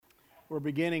We're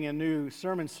beginning a new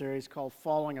sermon series called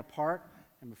Falling Apart.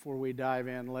 And before we dive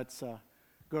in, let's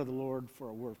go to the Lord for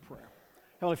a word of prayer.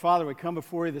 Heavenly Father, we come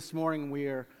before you this morning. We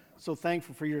are so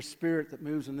thankful for your Spirit that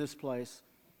moves in this place.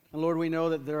 And Lord, we know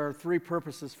that there are three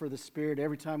purposes for the Spirit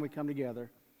every time we come together.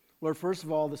 Lord, first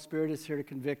of all, the Spirit is here to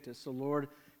convict us. So Lord,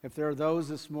 if there are those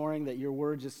this morning that your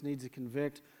word just needs to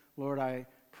convict, Lord, I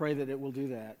pray that it will do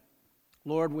that.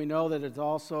 Lord, we know that it's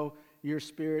also your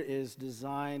Spirit is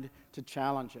designed to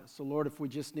challenge us. So Lord, if we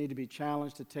just need to be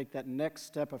challenged to take that next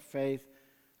step of faith,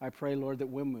 I pray, Lord, that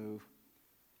we'll move.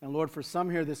 And Lord, for some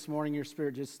here this morning, your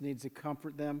Spirit just needs to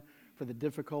comfort them for the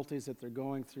difficulties that they're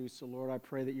going through. So Lord, I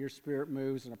pray that your Spirit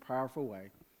moves in a powerful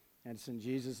way. And it's in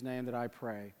Jesus' name that I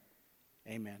pray.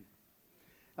 Amen.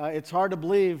 It's hard to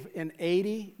believe in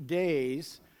 80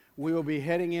 days we will be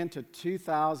heading into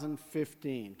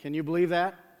 2015. Can you believe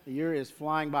that? The year is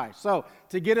flying by. So,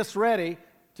 to get us ready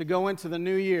to go into the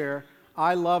new year,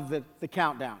 I love the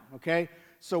countdown, okay?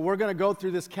 So, we're going to go through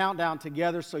this countdown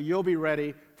together so you'll be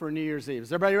ready for New Year's Eve.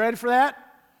 Is everybody ready for that?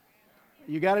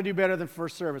 You got to do better than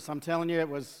first service. I'm telling you, it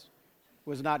was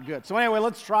not good. So, anyway,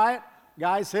 let's try it.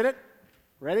 Guys, hit it.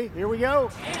 Ready? Here we go.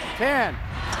 10,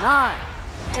 9,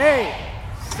 8,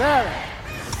 7,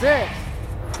 6,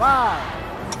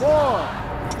 5, 4,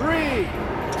 3,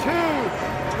 2,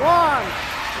 1.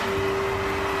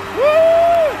 Woo!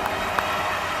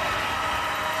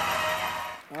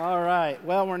 All right.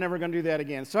 Well, we're never going to do that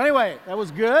again. So anyway, that was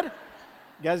good. You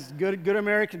guys, good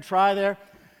American try there.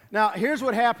 Now, here's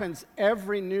what happens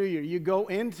every new year. You go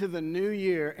into the new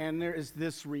year, and there is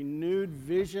this renewed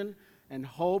vision and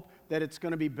hope that it's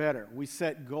going to be better. We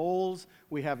set goals.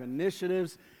 We have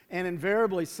initiatives. And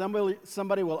invariably,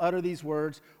 somebody will utter these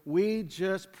words, we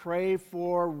just pray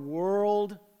for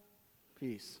world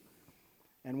peace.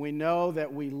 And we know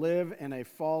that we live in a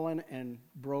fallen and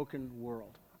broken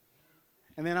world.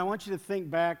 And then I want you to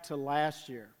think back to last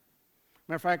year.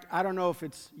 Matter of fact, I don't know if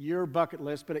it's your bucket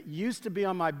list, but it used to be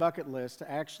on my bucket list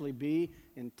to actually be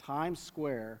in Times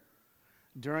Square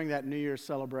during that New Year's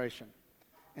celebration.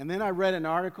 And then I read an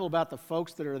article about the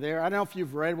folks that are there. I don't know if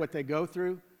you've read what they go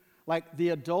through. Like, the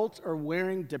adults are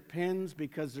wearing Depends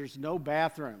because there's no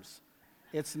bathrooms.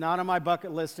 It's not on my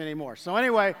bucket list anymore. So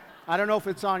anyway, I don't know if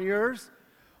it's on yours.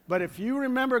 But if you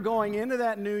remember going into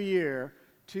that new year,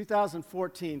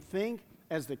 2014, think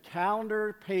as the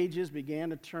calendar pages began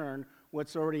to turn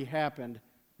what's already happened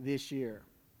this year.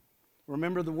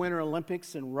 Remember the Winter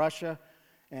Olympics in Russia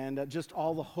and just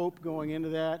all the hope going into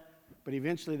that? But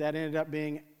eventually that ended up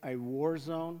being a war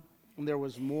zone, and there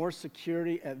was more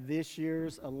security at this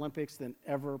year's Olympics than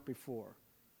ever before.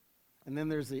 And then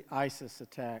there's the ISIS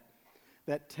attack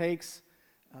that takes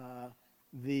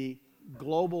the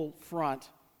global front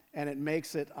and it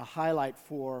makes it a highlight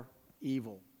for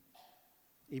evil.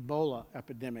 Ebola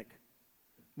epidemic.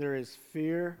 There is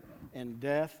fear and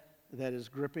death that is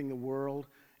gripping the world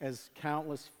as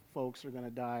countless folks are going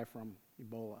to die from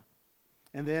Ebola.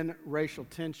 And then racial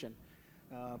tension.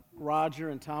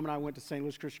 Roger and Tom and I went to St.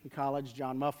 Louis Christian College,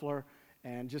 John Muffler,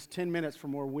 and just 10 minutes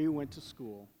from where we went to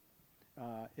school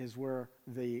is where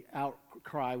the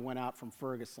outcry went out from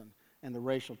Ferguson and the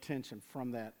racial tension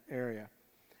from that area.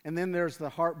 And then there's the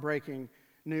heartbreaking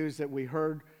news that we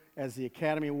heard as the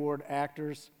Academy Award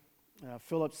actors,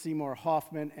 Philip Seymour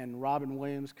Hoffman and Robin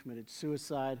Williams committed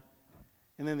suicide.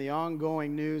 And then the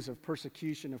ongoing news of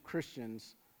persecution of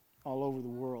Christians all over the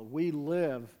world. We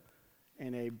live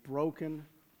in a broken,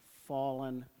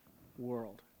 fallen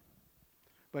world.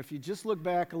 But if you just look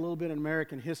back a little bit in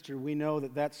American history, we know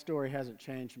that that story hasn't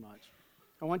changed much.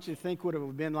 I want you to think what it would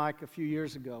have been like a few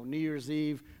years ago, New Year's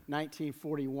Eve,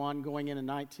 1941, going into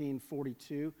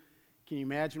 1942. Can you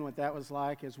imagine what that was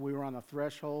like as we were on the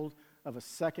threshold of a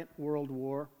second world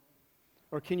war?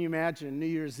 Or can you imagine New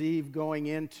Year's Eve going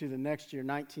into the next year,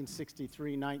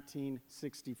 1963,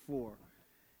 1964?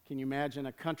 Can you imagine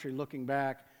a country looking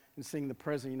back and seeing the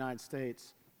President of the United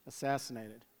States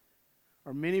assassinated?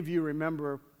 Or many of you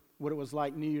remember what it was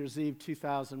like New Year's Eve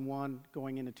 2001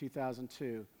 going into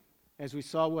 2002. As we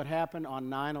saw what happened on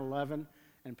 9/11,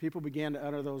 and people began to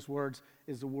utter those words,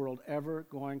 is the world ever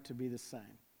going to be the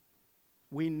same?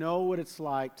 We know what it's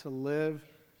like to live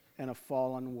in a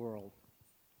fallen world.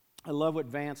 I love what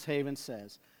Vance Haven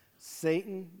says.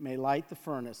 Satan may light the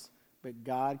furnace, but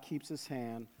God keeps his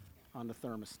hand on the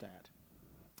thermostat.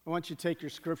 I want you to take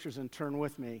your scriptures and turn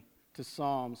with me to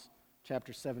Psalms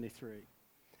chapter 73.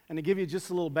 And to give you just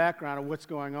a little background of what's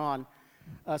going on,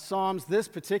 this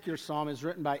particular psalm is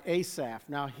written by Asaph.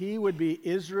 Now, he would be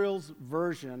Israel's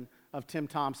version of Tim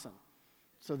Thompson.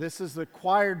 So this is the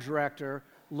choir director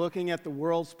looking at the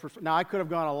world's... Now, I could have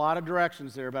gone a lot of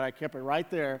directions there, but I kept it right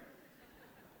there.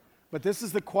 But this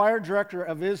is the choir director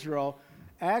of Israel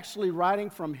actually writing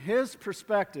from his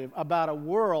perspective about a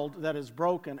world that is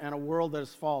broken and a world that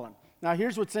has fallen. Now,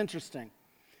 here's what's interesting.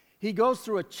 He goes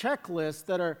through a checklist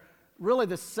that are really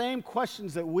the same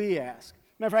questions that we ask.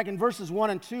 Matter of fact, in verses 1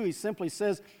 and 2, he simply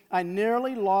says, I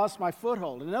nearly lost my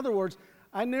foothold. In other words,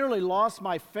 I nearly lost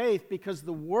my faith because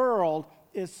the world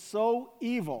is so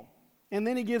evil. And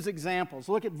then he gives examples.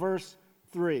 Look at verse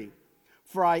 3.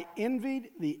 For I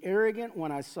envied the arrogant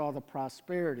when I saw the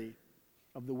prosperity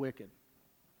of the wicked.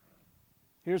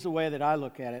 Here's the way that I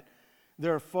look at it.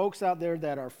 There are folks out there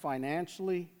that are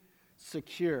financially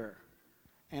secure,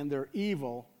 and they're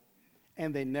evil,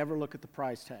 and they never look at the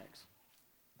price tags.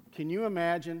 Can you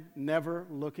imagine never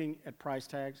looking at price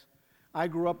tags? I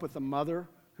grew up with a mother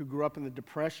who grew up in the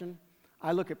Depression.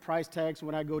 I look at price tags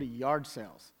when I go to yard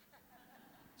sales.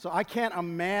 So I can't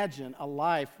imagine a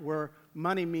life where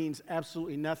money means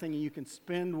absolutely nothing and you can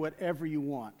spend whatever you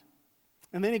want.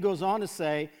 And then he goes on to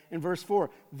say in verse 4,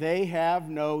 they have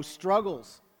no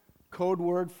struggles. Code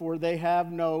word for they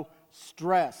have no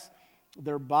stress.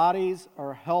 Their bodies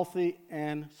are healthy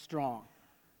and strong.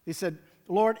 He said,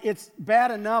 Lord, it's bad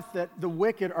enough that the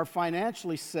wicked are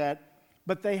financially set,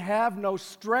 but they have no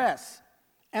stress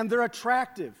and they're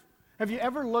attractive. Have you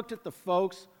ever looked at the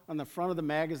folks on the front of the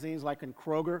magazines like in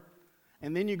Kroger,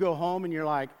 and then you go home and you're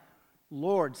like,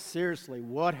 Lord, seriously,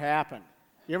 what happened?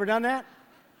 You ever done that?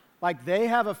 Like they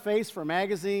have a face for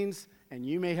magazines and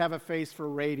you may have a face for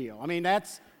radio. I mean,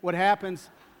 that's what happens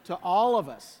to all of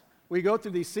us. We go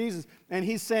through these seasons, and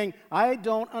he's saying, I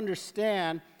don't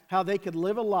understand how they could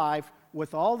live a life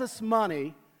with all this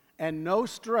money and no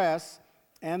stress,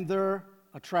 and they're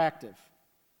attractive.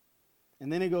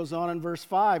 And then he goes on in verse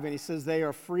 5, and he says they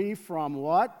are free from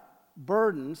what?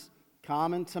 Burdens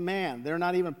common to man. They're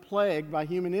not even plagued by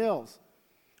human ills.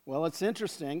 Well, it's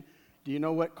interesting. Do you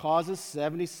know what causes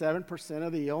 77%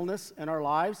 of the illness in our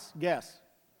lives? Guess.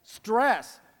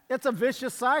 Stress. It's a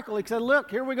vicious cycle. He said,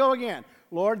 look, here we go again.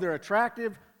 Lord, they're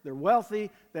attractive, they're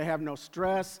wealthy, they have no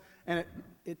stress, and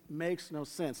it makes no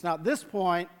sense. Now, at this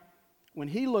point, when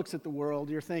he looks at the world,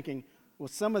 you're thinking, well,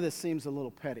 some of this seems a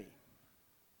little petty.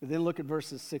 But then look at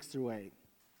verses 6 through 8.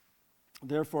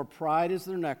 Therefore, pride is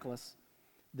their necklace.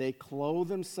 They clothe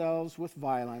themselves with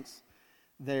violence.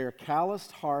 Their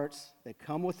calloused hearts, they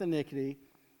come with iniquity.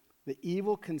 The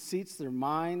evil conceits their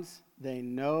minds. They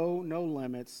know no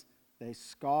limits. They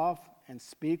scoff and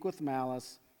speak with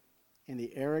malice. In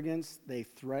the arrogance, they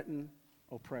threaten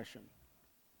oppression.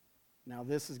 Now,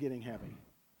 this is getting heavy.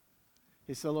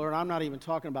 He said, Lord, I'm not even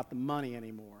talking about the money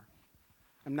anymore.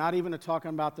 I'm not even talking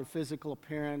about their physical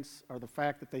appearance or the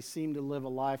fact that they seem to live a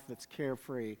life that's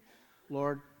carefree.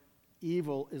 Lord,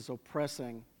 evil is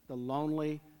oppressing the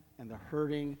lonely and the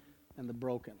hurting and the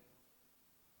broken.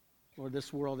 Lord,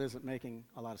 this world isn't making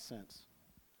a lot of sense.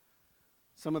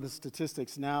 Some of the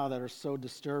statistics now that are so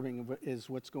disturbing is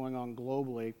what's going on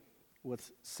globally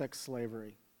with sex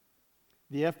slavery.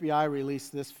 The FBI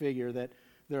released this figure that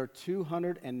there are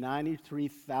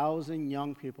 293,000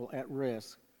 young people at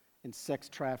risk in sex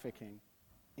trafficking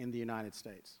in the United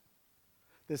States.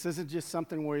 This isn't just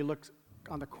something where you look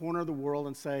on the corner of the world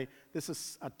and say, this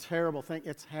is a terrible thing.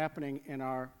 It's happening in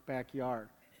our backyard.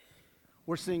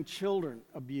 We're seeing children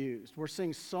abused. We're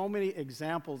seeing so many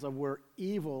examples of where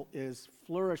evil is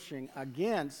flourishing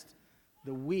against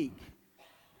the weak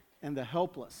and the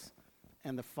helpless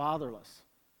and the fatherless.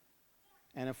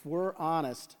 And if we're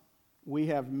honest, we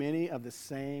have many of the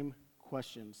same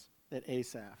questions that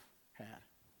Asaph had.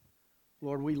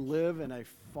 Lord, we live in a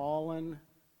fallen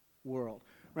world.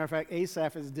 Matter of fact,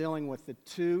 Asaph is dealing with the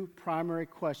two primary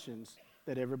questions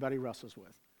that everybody wrestles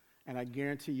with. And I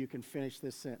guarantee you can finish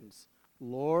this sentence.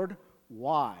 Lord,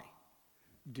 why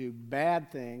do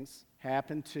bad things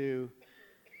happen to,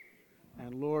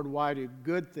 and Lord, why do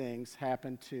good things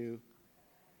happen to?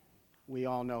 We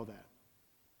all know that.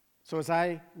 So as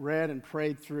I read and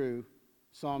prayed through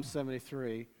Psalm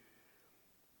 73,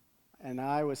 and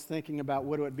I was thinking about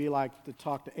what it would be like to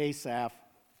talk to Asaph,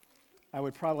 I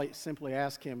would probably simply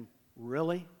ask him,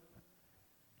 really?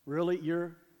 Really?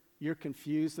 You're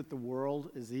confused that the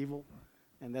world is evil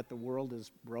and that the world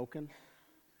is broken?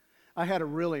 I had a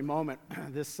really moment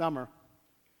this summer.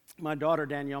 My daughter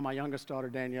Danielle, my youngest daughter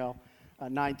Danielle,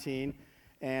 19,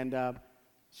 and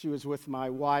she was with my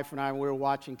wife and I, and we were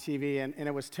watching TV, and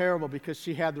it was terrible because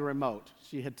she had the remote.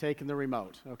 She had taken the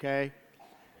remote, okay?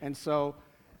 And so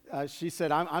she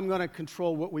said, I'm going to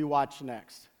control what we watch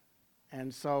next.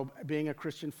 And so being a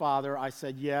Christian father, I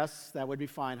said, yes, that would be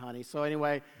fine, honey. So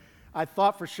anyway, I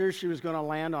thought for sure she was going to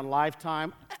land on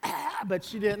Lifetime, but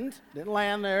she didn't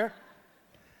land there.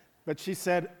 But she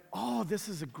said, oh, this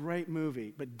is a great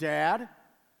movie, but Dad,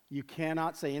 you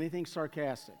cannot say anything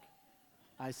sarcastic.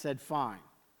 I said, fine.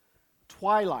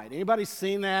 Twilight. Anybody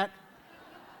seen that?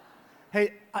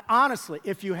 Hey, honestly,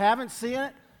 if you haven't seen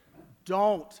it,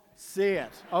 don't see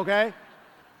it, okay?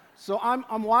 So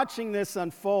I'm watching this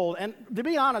unfold, and to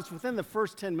be honest, within the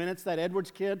first 10 minutes, that Edwards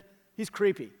kid, he's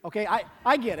creepy, okay?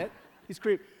 I get it. He's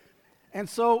creepy. And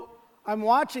so I'm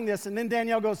watching this, and then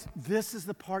Danielle goes, this is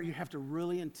the part you have to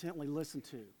really intently listen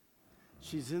to.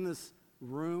 She's in this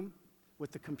room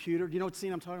with the computer. Do you know what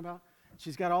scene I'm talking about?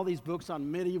 She's got all these books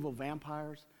on medieval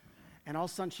vampires, and all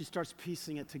of a sudden she starts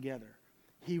piecing it together.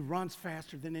 He runs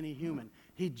faster than any human.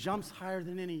 He jumps higher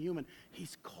than any human.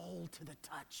 He's cold to the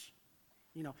touch.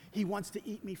 You know, he wants to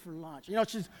eat me for lunch. You know,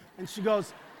 she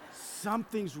goes,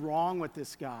 something's wrong with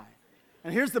this guy.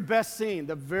 And here's the best scene.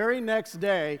 The very next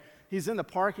day, he's in the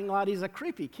parking lot. He's a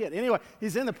creepy kid. Anyway,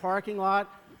 he's in the parking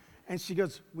lot, and she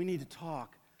goes, we need to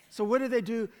talk. So what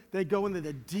do? They go into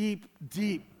the deep,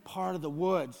 deep part of the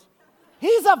woods.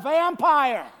 He's a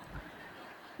vampire.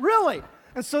 Really?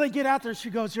 And so they get out there, and she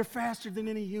goes, you're faster than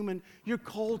any human. You're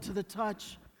cold to the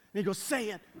touch. And he goes,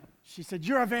 say it. She said,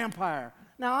 you're a vampire.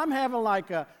 Now, I'm having like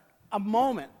a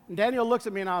moment. And Danielle looks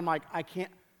at me, and I'm like, I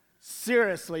can't.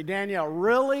 Seriously, Danielle,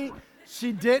 really?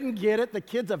 She didn't get it? The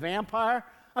kid's a vampire?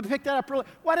 I picked that up really.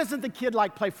 Why doesn't the kid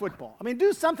like play football? I mean,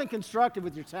 do something constructive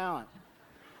with your talent.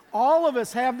 All of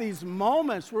us have these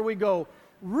moments where we go,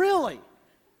 really?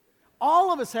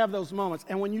 All of us have those moments.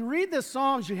 And when you read the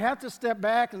Psalms, you have to step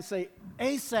back and say,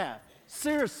 Asaph,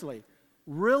 seriously,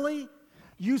 really?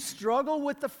 You struggle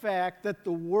with the fact that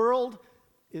the world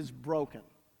is broken,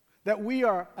 that we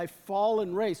are a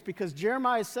fallen race, because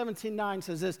Jeremiah 17:9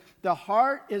 says this, the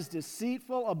heart is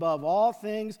deceitful above all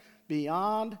things,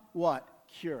 beyond what?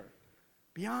 Cure.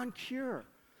 Beyond cure.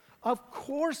 Of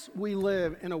course we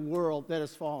live in a world that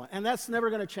is fallen, and that's never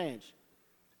going to change.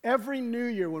 Every new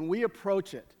year when we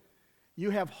approach it, you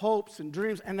have hopes and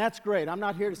dreams, and that's great. I'm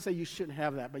not here to say you shouldn't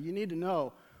have that, but you need to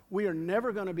know we are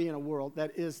never going to be in a world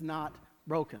that is not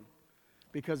broken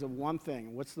because of one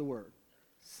thing. What's the word?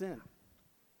 Sin.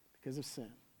 Because of sin.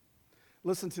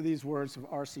 Listen to these words of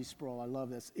R.C. Sproul. I love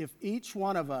this. If each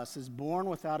one of us is born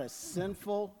without a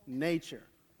sinful nature,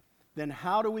 then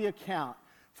how do we account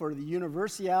for the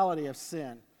universality of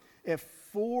sin? If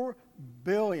 4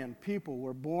 billion people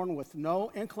were born with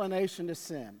no inclination to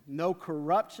sin, no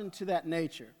corruption to that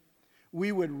nature,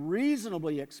 we would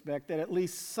reasonably expect that at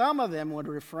least some of them would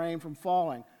refrain from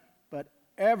falling. But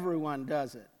everyone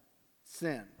does it.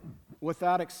 Sin,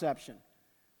 without exception.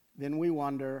 Then we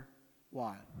wonder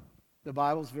why. The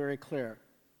Bible's very clear.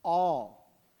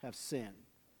 All have sinned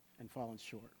and fallen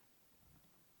short.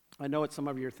 I know what some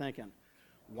of you are thinking.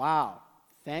 Wow,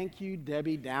 thank you,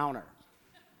 Debbie Downer.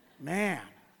 Man,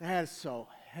 that is so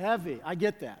heavy. I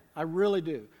get that. I really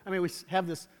do. I mean, we have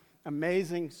this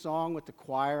amazing song with the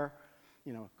choir,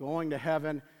 you know, going to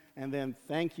heaven, and then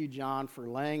thank you, John, for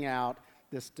laying out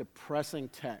this depressing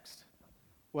text.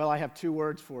 Well, I have 2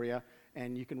 words for you,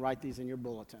 and you can write these in your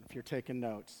bulletin if you're taking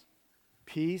notes.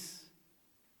 Peace,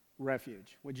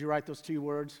 refuge. Would you write those 2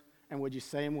 words, and would you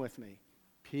say them with me?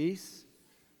 Peace,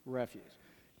 refuge.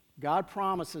 God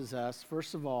promises us,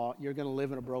 first of all, you're going to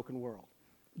live in a broken world.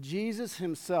 Jesus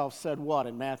himself said what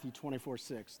in Matthew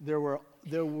 24:6? There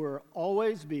will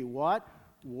always be what?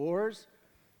 Wars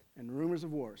and rumors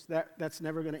of wars. That's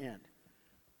never going to end.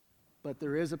 But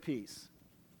there is a peace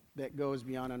that goes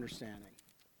beyond understanding.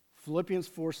 Philippians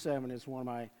 4:7 is one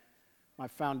of my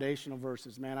foundational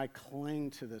verses. Man, I cling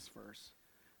to this verse.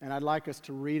 And I'd like us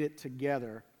to read it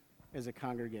together as a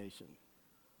congregation.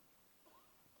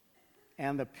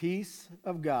 And the peace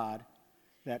of God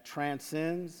that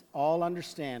transcends all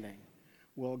understanding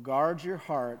will guard your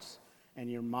hearts and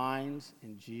your minds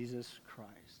in Jesus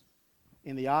Christ.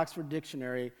 In the Oxford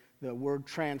Dictionary, the word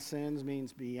transcends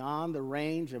means beyond the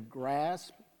range of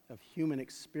grasp of human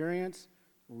experience,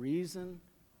 reason,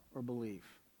 or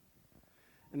belief.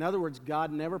 In other words,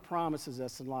 God never promises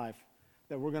us in life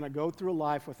that we're going to go through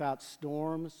life without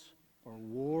storms or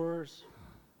wars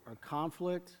or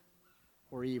conflict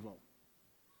or evil.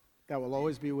 That will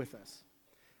always be with us.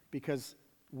 Because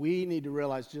we need to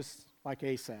realize, just like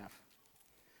Asaph,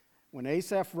 when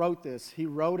Asaph wrote this, he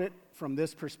wrote it from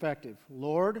this perspective.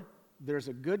 Lord, there's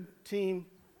a good team,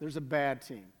 there's a bad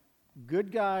team.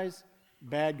 Good guys,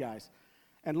 bad guys.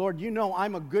 And Lord, you know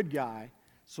I'm a good guy,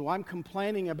 so I'm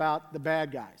complaining about the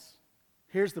bad guys.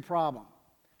 Here's the problem,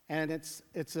 and it's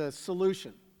a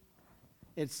solution.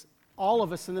 It's all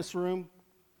of us in this room,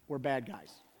 we're bad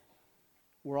guys.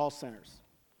 We're all sinners.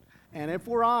 And if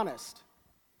we're honest,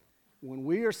 when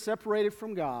we are separated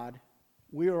from God,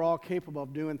 we are all capable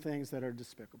of doing things that are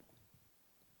despicable.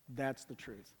 That's the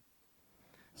truth.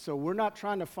 So we're not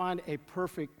trying to find a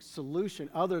perfect solution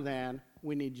other than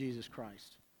we need Jesus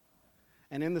Christ.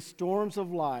 And in the storms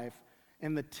of life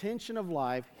and the tension of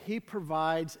life, he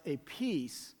provides a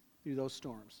peace through those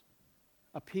storms.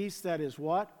 A peace that is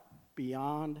what?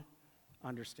 Beyond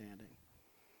understanding.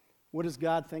 What does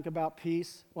God think about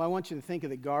peace? Well, I want you to think of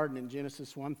the garden in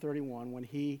Genesis 1:31 when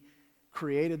he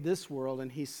created this world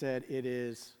and he said, it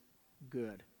is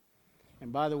good.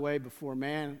 And by the way, before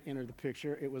man entered the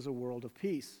picture, it was a world of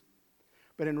peace.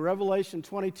 But in Revelation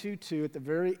 22:2, at the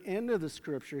very end of the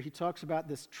scripture, he talks about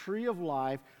this tree of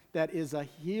life that is a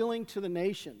healing to the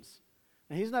nations.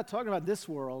 And he's not talking about this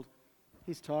world,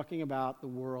 he's talking about the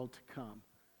world to come.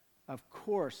 Of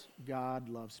course, God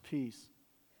loves peace.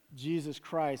 Jesus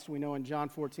Christ, we know in John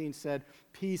 14 said,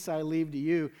 peace I leave to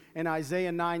you. In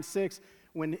Isaiah 9:6,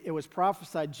 when it was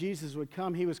prophesied Jesus would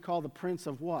come, he was called the Prince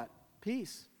of what?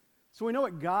 Peace. So we know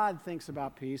what God thinks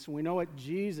about peace, and we know what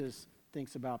Jesus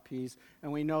thinks about peace,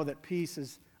 and we know that peace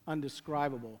is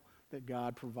undescribable that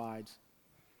God provides.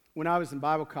 When I was in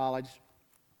Bible college,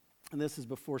 and this is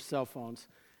before cell phones,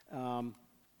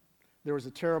 there was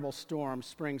a terrible storm,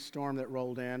 spring storm that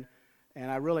rolled in, and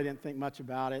I really didn't think much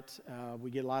about it. We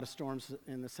get a lot of storms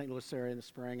in the St. Louis area in the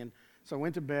spring, and so I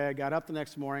went to bed, got up the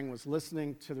next morning, was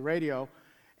listening to the radio,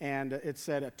 and it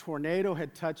said a tornado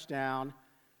had touched down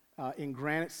in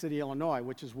Granite City, Illinois,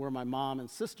 which is where my mom and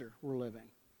sister were living.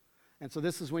 And so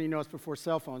this is when you know it's before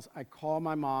cell phones. I called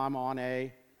my mom on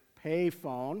a pay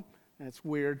phone, and it's a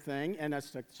weird thing, and I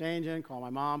stuck the change in, called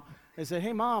my mom. I said,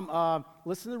 hey, Mom,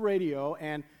 listen to the radio,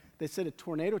 and they said a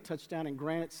tornado touched down in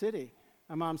Granite City.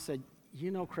 My mom said, you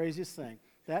know, craziest thing,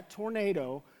 that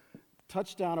tornado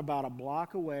touched down about a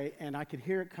block away, and I could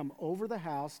hear it come over the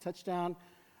house, touch down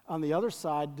on the other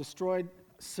side, destroyed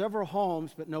several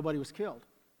homes, but nobody was killed.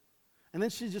 And then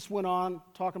she just went on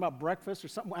talking about breakfast or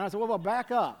something, and I said, well,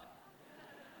 back up.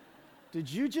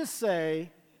 Did you just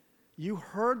say you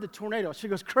heard the tornado? She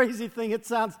goes, crazy thing, it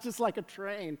sounds just like a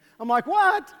train. I'm like,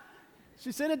 what?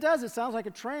 She said, it does, it sounds like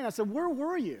a train. I said, where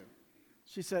were you?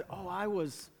 She said, oh, I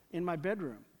was in my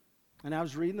bedroom, and I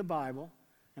was reading the Bible,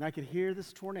 and I could hear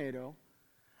this tornado,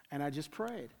 and I just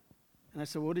prayed. And I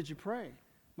said, what did you pray?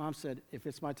 Mom said, if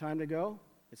it's my time to go,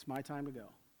 it's my time to go.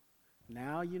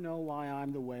 Now you know why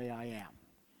I'm the way I am.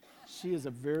 She is a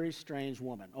very strange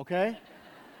woman, okay?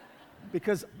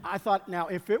 Because I thought, now,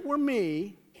 if it were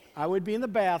me, I would be in the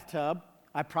bathtub.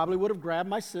 I probably would have grabbed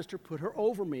my sister, put her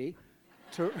over me,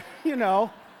 to, you know,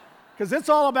 because it's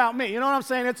all about me. You know what I'm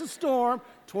saying? It's a storm,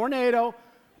 tornado.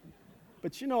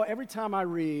 But, you know, every time I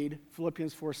read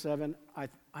Philippians 4:7,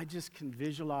 I just can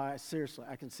visualize, seriously,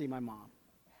 I can see my mom.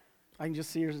 I can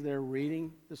just see her there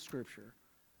reading the scripture.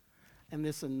 And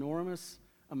this enormous,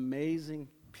 amazing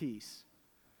peace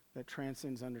that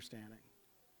transcends understanding.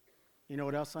 You know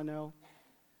what else I know?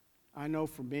 I know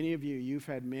for many of you, you've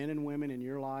had men and women in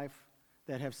your life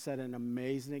that have set an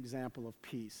amazing example of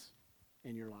peace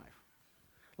in your life.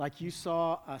 Like you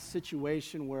saw a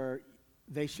situation where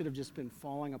they should have just been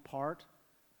falling apart,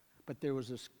 but there was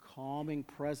this calming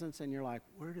presence, and you're like,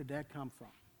 where did that come from?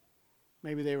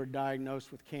 Maybe they were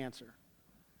diagnosed with cancer.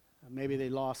 Maybe they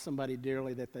lost somebody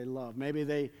dearly that they love. Maybe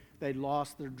they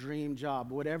lost their dream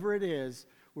job. Whatever it is,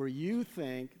 where you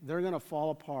think they're going to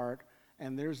fall apart,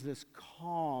 and there's this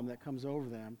calm that comes over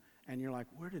them, and you're like,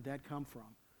 where did that come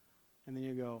from? And then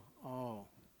you go, oh,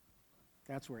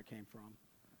 that's where it came from.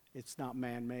 It's not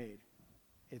man-made.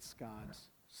 It's God's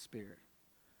Spirit.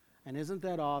 And isn't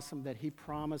that awesome that he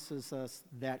promises us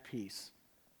that peace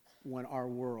when our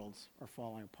worlds are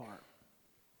falling apart?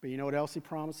 But you know what else he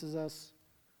promises us?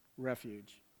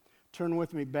 Refuge. Turn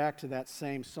with me back to that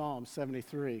same Psalm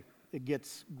 73. It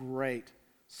gets great.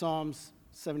 Psalms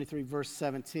 73, verse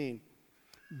 17.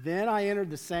 Then I entered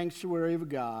the sanctuary of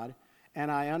God,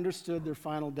 and I understood their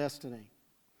final destiny.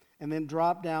 And then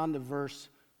drop down to verse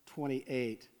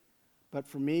 28. But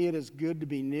for me it is good to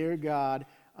be near God.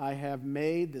 I have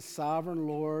made the sovereign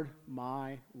Lord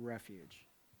my refuge.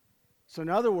 So in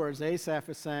other words, Asaph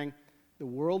is saying, the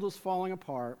world was falling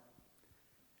apart,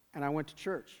 and I went to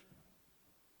church.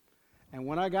 And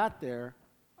when I got there,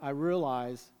 I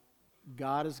realized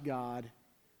God is God,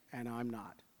 and I'm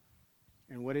not.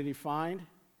 And what did he find?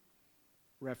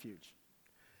 Refuge.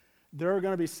 There are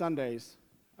going to be Sundays,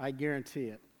 I guarantee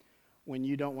it, when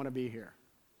you don't want to be here.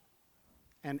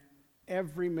 And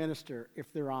every minister,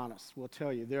 if they're honest, will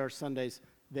tell you there are Sundays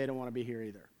they don't want to be here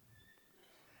either.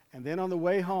 And then on the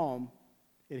way home,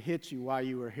 it hits you while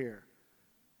you were here.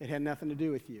 It had nothing to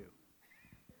do with you.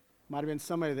 Might have been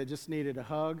somebody that just needed a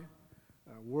hug,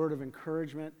 a word of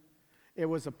encouragement. It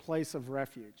was a place of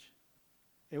refuge.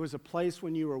 It was a place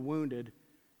when you were wounded,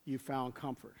 you found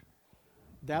comfort.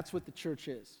 That's what the church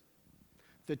is.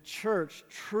 The church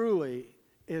truly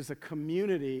is a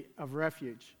community of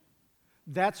refuge.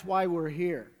 That's why we're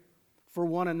here, for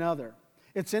one another.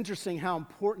 It's interesting how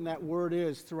important that word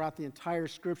is throughout the entire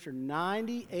Scripture.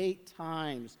 98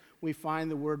 times we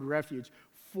find the word refuge,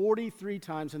 43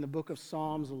 times in the book of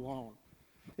Psalms alone.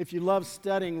 If you love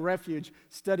studying refuge,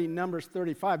 study Numbers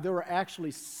 35. There were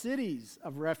actually cities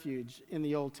of refuge in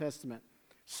the Old Testament.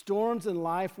 Storms in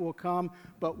life will come,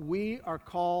 but we are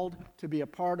called to be a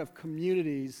part of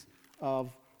communities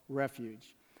of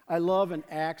refuge. I love in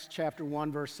Acts chapter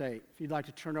 1, verse 8. If you'd like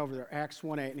to turn over there, Acts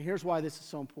 1:8. And here's why this is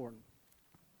so important.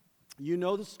 You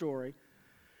know the story.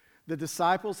 The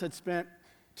disciples had spent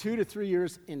 2 to 3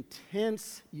 years,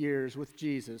 intense years with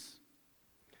Jesus.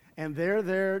 And they're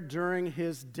there during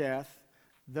his death,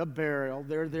 the burial.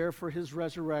 They're there for his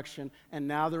resurrection. And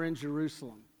now they're in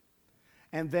Jerusalem.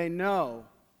 And they know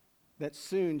that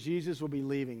soon Jesus will be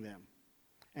leaving them.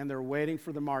 And they're waiting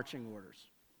for the marching orders.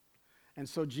 And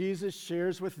so Jesus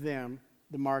shares with them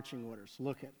the marching orders.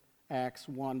 Look at Acts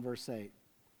 1, verse 8.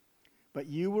 But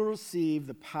you will receive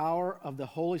the power of the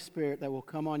Holy Spirit that will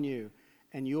come on you,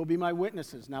 and you will be my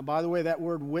witnesses. Now, by the way, that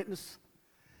word witness,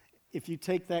 if you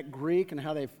take that Greek and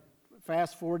how they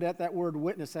fast forward that word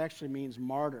witness actually means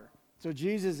martyr. So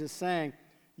Jesus is saying,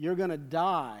 you're going to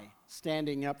die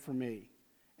standing up for me.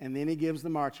 And then he gives the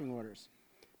marching orders.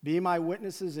 Be my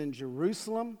witnesses in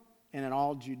Jerusalem and in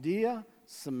all Judea,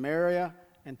 Samaria,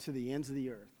 and to the ends of the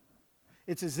earth.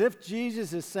 It's as if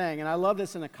Jesus is saying, and I love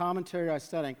this in a commentary I was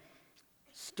studying,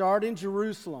 start in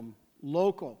Jerusalem,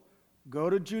 local. Go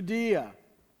to Judea,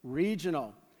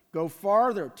 regional. Go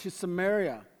farther to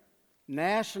Samaria,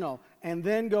 national. And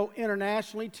then go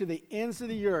internationally to the ends of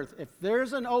the earth. If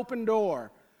there's an open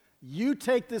door, you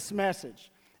take this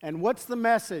message. And what's the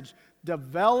message?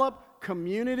 Develop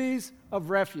communities of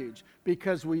refuge,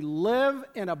 because we live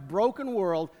in a broken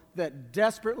world that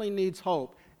desperately needs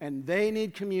hope, and they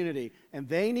need community, and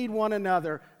they need one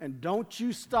another, and don't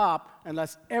you stop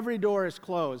unless every door is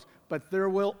closed, but there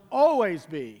will always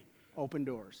be open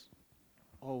doors,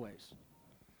 always.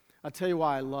 I'll tell you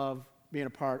why I love being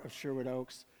a part of Sherwood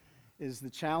Oaks is the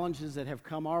challenges that have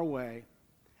come our way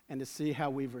and to see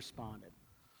how we've responded.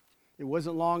 It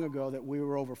wasn't long ago that we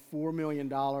were over $4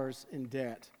 million in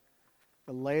debt.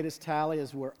 The latest tally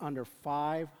is we're under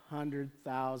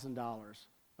 $500,000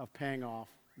 of paying off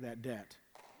that debt.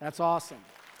 That's awesome.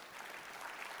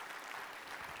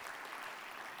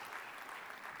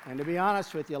 And to be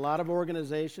honest with you, a lot of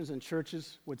organizations and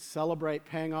churches would celebrate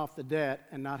paying off the debt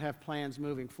and not have plans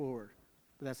moving forward.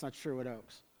 But that's not Sherwood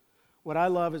Oaks. What I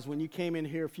love is when you came in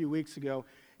here a few weeks ago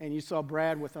and you saw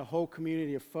Brad with a whole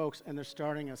community of folks, and they're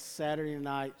starting a Saturday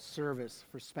night service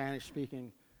for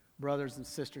Spanish-speaking brothers and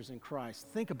sisters in Christ.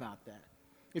 Think about that.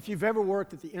 If you've ever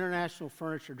worked at the International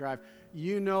Furniture Drive,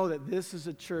 you know that this is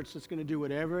a church that's going to do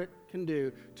whatever it can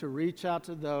do to reach out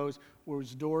to those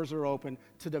whose doors are open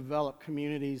to develop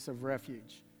communities of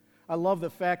refuge. I love the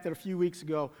fact that a few weeks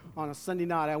ago on a Sunday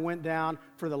night, I went down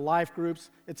for the life groups.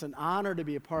 It's an honor to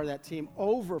be a part of that team.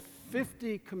 Over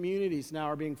 50 communities now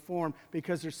are being formed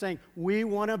because they're saying, we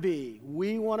want to be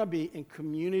in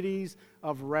communities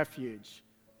of refuge.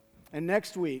 And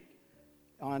next week,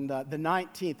 on the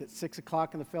 19th at 6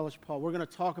 o'clock in the fellowship hall, we're going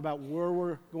to talk about where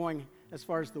we're going as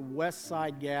far as the West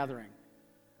Side Gathering.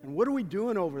 And what are we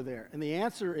doing over there? And the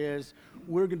answer is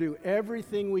we're going to do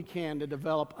everything we can to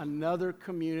develop another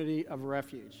community of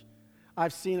refuge.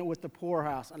 I've seen it with the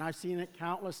poorhouse, and I've seen it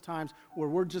countless times where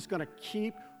we're just going to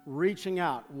keep reaching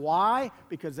out. Why?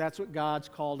 Because that's what God's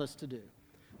called us to do.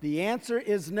 The answer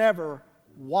is never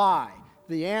why.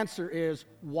 The answer is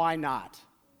why not?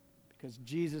 Because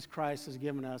Jesus Christ has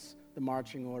given us the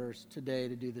marching orders today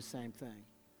to do the same thing.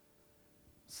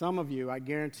 Some of you, I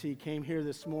guarantee, came here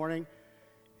this morning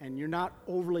and you're not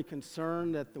overly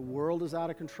concerned that the world is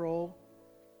out of control.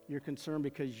 You're concerned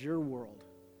because your world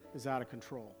is out of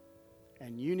control.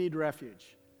 And you need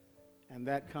refuge. And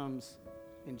that comes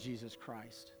in Jesus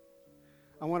Christ.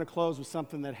 I want to close with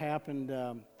something that happened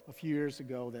a few years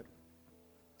ago that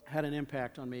had an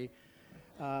impact on me.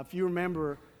 If you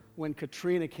remember, when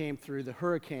Katrina came through, the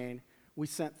hurricane, we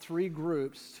sent 3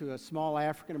 groups to a small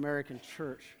African-American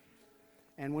church.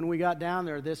 And when we got down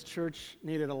there, this church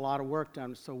needed a lot of work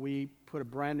done, so we put a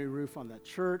brand new roof on the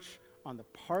church, on the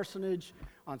parsonage,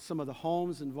 on some of the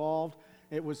homes involved.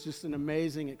 It was just an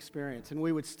amazing experience. And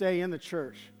we would stay in the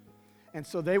church. And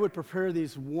so they would prepare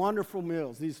these wonderful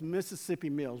meals, these Mississippi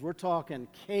meals. We're talking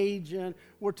Cajun,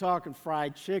 we're talking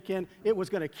fried chicken. It was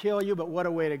going to kill you, but what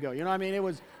a way to go. You know what I mean? It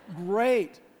was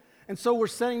great. And so we're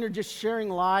sitting there just sharing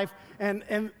life.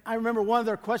 And I remember one of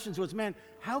their questions was, man,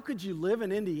 how could you live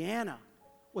in Indiana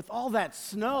with all that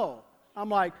snow? I'm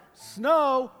like,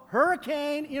 snow,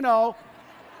 hurricane, you know.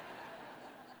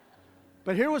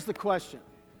 But here was the question.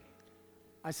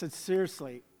 I said,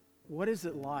 seriously, what is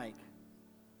it like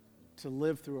to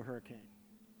live through a hurricane?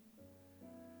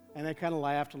 And they kind of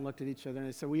laughed and looked at each other, and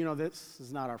they said, well, you know, this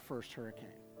is not our first hurricane.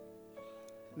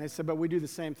 And they said, but we do the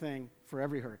same thing for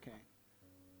every hurricane.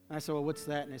 And I said, well, what's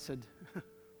that? And they said,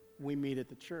 we meet at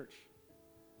the church,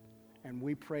 and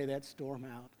we pray that storm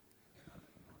out.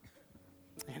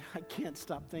 And I can't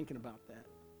stop thinking about that.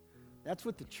 That's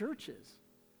what the church is.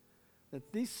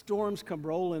 That these storms come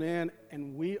rolling in,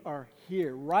 and we are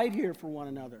here, right here for one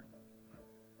another.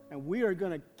 And we are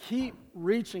going to keep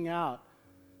reaching out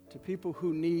to people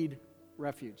who need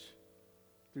refuge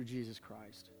through Jesus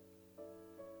Christ.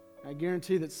 I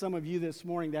guarantee that some of you this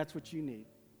morning, that's what you need.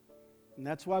 And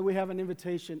that's why we have an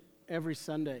invitation every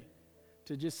Sunday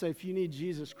to just say, if you need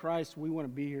Jesus Christ, we want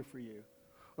to be here for you.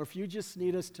 Or if you just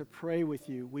need us to pray with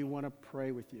you, we want to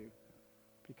pray with you.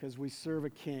 Because we serve a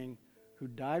King who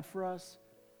died for us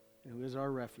and who is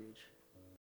our refuge.